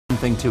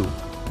thing too.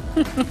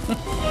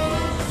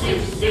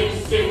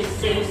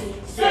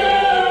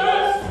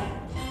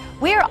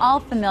 We're all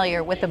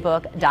familiar with the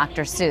book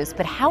Dr. Seuss,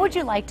 but how would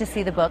you like to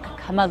see the book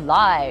come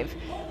alive?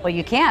 Well,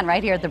 you can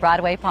right here at the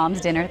Broadway Palms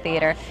Dinner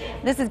Theater.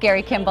 This is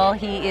Gary Kimball.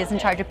 He is in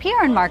charge of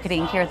PR and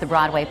marketing here at the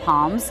Broadway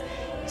Palms.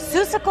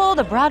 Seussical,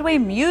 the Broadway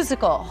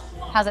musical.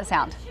 How's it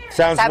sound?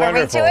 Sounds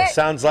wonderful.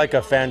 Sounds like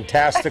a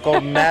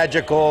fantastical,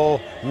 magical,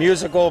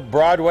 musical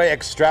Broadway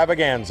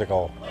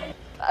extravaganzical.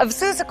 Of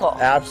Seussical.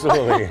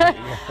 Absolutely.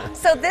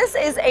 So this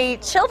is a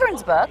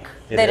children's book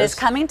that is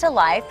coming to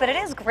life, but it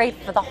is great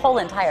for the whole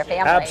entire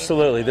family.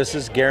 Absolutely. This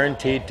is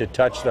guaranteed to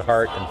touch the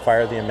heart and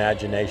fire the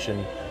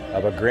imagination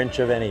of a Grinch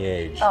of any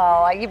age.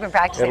 Oh, you've been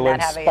practicing that,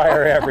 haven't you? It'll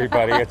inspire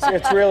everybody.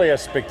 It's really a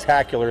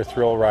spectacular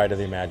thrill ride of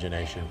the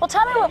imagination. Well,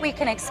 tell me what we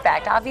can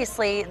expect.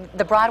 Obviously,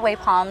 the Broadway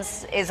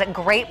Palms is a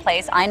great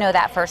place. I know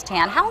that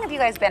firsthand. How long have you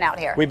guys been out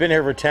here? We've been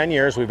here for 10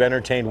 years. We've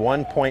entertained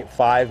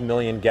 1.5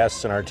 million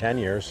guests in our 10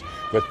 years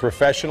with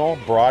professional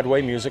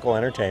Broadway musical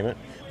entertainment.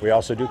 We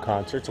also do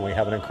concerts, and we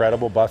have an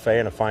incredible buffet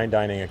and a fine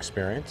dining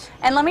experience.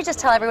 And let me just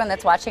tell everyone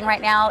that's watching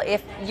right now,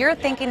 if you're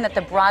thinking that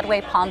the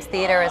Broadway Palms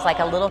Theater is like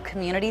a little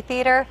community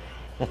theater,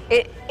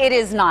 it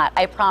is not,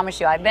 I promise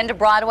you. I've been to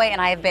Broadway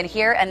and I have been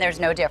here, and there's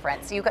no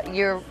difference.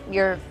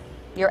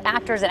 You're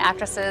actors and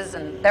actresses,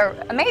 and they're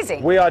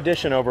amazing. We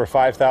audition over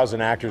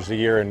 5,000 actors a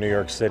year in New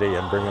York City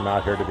and bring them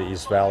out here to the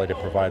East Valley to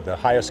provide the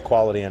highest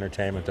quality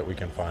entertainment that we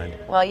can find.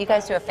 Well, you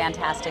guys do a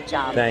fantastic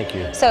job. Thank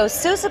you. So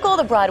Seussical,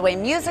 the Broadway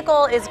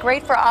musical, is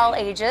great for all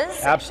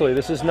ages. Absolutely.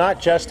 This is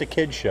not just a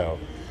kid's show.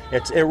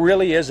 It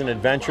really is an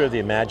adventure of the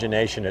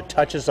imagination. It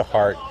touches the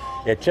heart.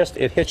 It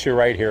hits you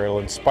right here. It'll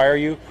inspire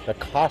you. The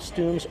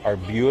costumes are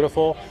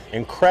beautiful.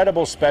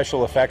 Incredible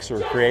special effects were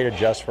created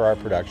just for our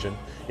production.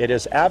 It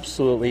is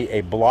absolutely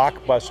a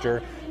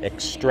blockbuster,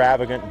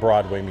 extravagant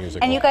Broadway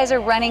musical. And you guys are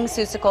running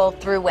Seussical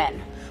through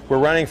when? We're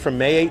running from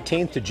May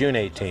 18th to June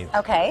 18th.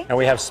 Okay. And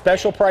we have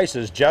special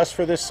prices just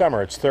for this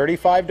summer. It's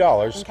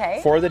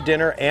 $35 for the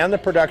dinner and the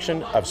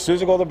production of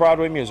Seussical, the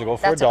Broadway musical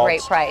for adults. That's a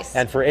great price.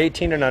 And for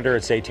 18 and under,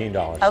 it's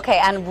 $18. Okay,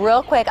 and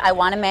real quick, I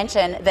want to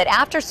mention that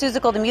after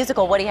Seussical, the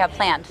musical, what do you have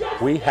planned?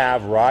 We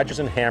have Rodgers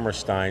and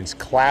Hammerstein's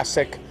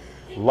classic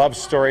love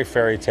story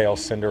fairy tale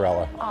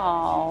Cinderella.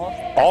 Oh.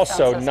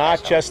 Also, so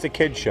not just a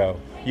kid's show.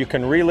 You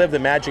can relive the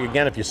magic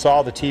again if you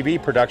saw the TV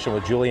production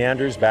with Julie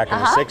Andrews back in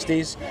the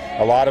 60s.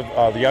 A lot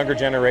of the younger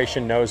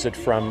generation knows it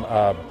from,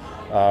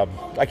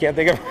 I can't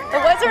think of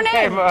what's her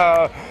name?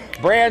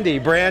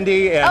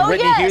 Brandy and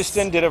Whitney yes.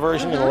 Houston did a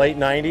version in the late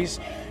 90s.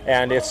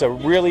 And it's a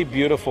really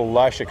beautiful,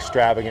 lush,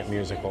 extravagant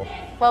musical.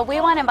 Well, we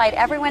want to invite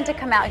everyone to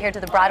come out here to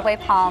the Broadway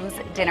Palms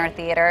Dinner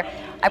Theater.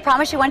 I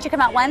promise you, once you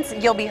come out once,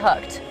 you'll be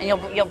hooked, and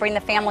you'll bring the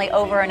family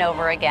over and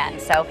over again.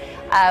 So,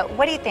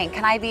 what do you think?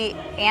 Can I be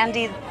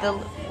Andy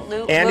the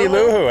Andy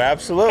Lou-Hoo,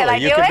 absolutely. Can I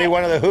you can be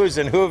one of the Who's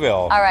in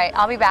Whoville. All right,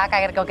 I'll be back.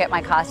 I got to go get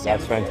my costume.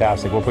 That's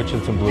fantastic. We'll put you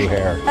in some blue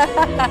hair.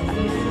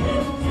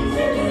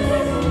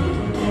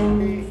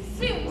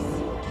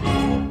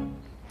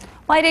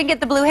 Well, I didn't get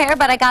the blue hair,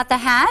 but I got the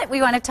hat.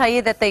 We want to tell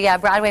you that the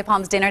Broadway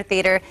Palms Dinner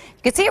Theater,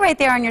 you can see it right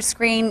there on your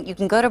screen. You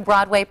can go to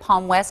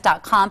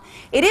BroadwayPalmWest.com.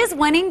 It is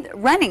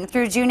running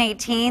through June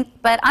 18th,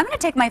 but I'm going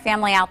to take my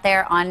family out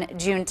there on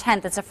June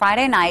 10th. It's a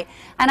Friday night,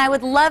 and I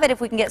would love it if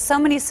we can get so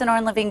many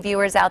Sonoran Living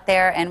viewers out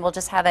there, and we'll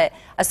just have a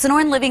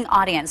Sonoran Living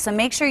audience. So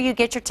make sure you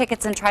get your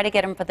tickets and try to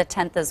get them for the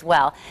 10th as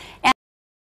well.